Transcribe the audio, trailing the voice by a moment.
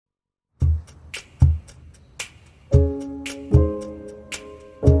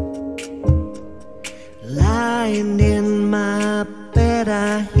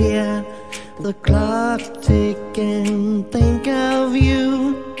static and think of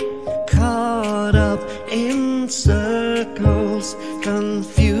you, caught up in circles,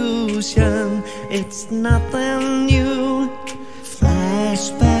 confusion, it's nothing new.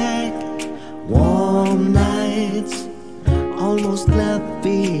 Flashback, warm nights, almost left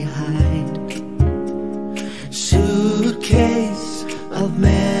behind. Suitcase of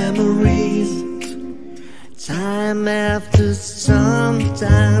memories, time after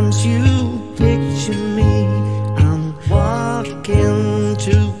sometimes you picture me. I'm walking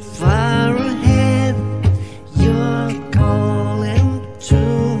too far ahead, you're calling to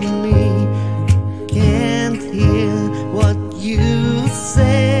me. Can't hear what you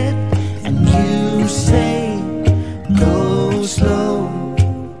said, and you say go slow,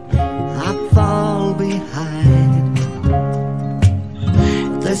 I fall behind.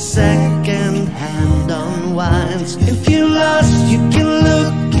 The second hand unwinds. If you're lost, you can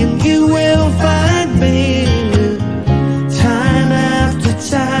look and you will find me. Time after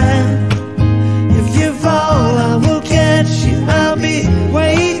time, if you fall, I will catch you, I'll be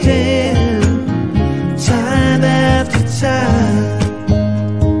waiting. Time after time,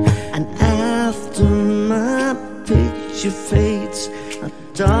 and after my picture fades, the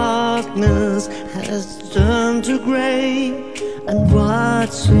darkness has turned to gray, and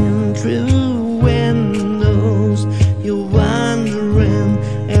watching through windows, you're wondering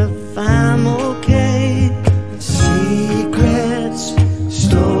if I'm okay. Secrets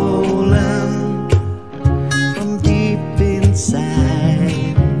stolen from deep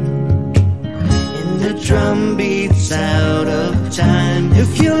inside, and the drum beats out of time.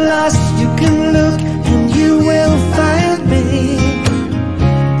 If you're lost, you can look and you will find me.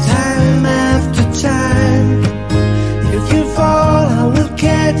 Time after time, if you fall, I will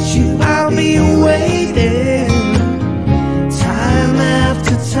catch you, I'll be waiting. Time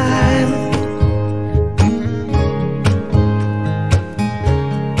after time.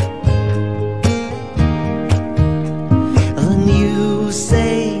 And you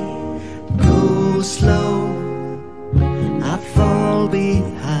say, go slow, I fall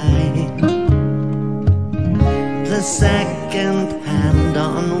behind. The second hand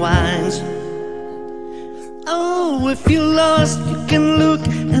unwinds. Oh, if you're lost, you can look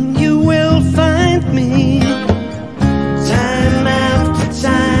and you will find me. Time after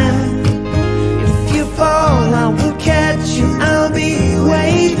time, if you fall, I will catch you, I'll be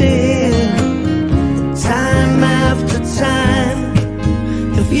waiting. Time after time,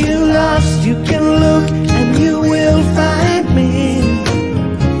 if you're lost, you can look and you will find me.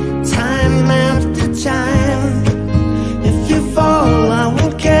 Time after time, if you fall, I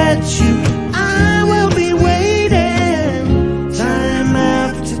will catch you, I will be waiting. Time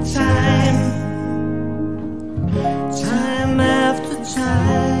after time, time after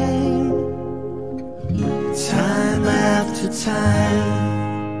time, time after time.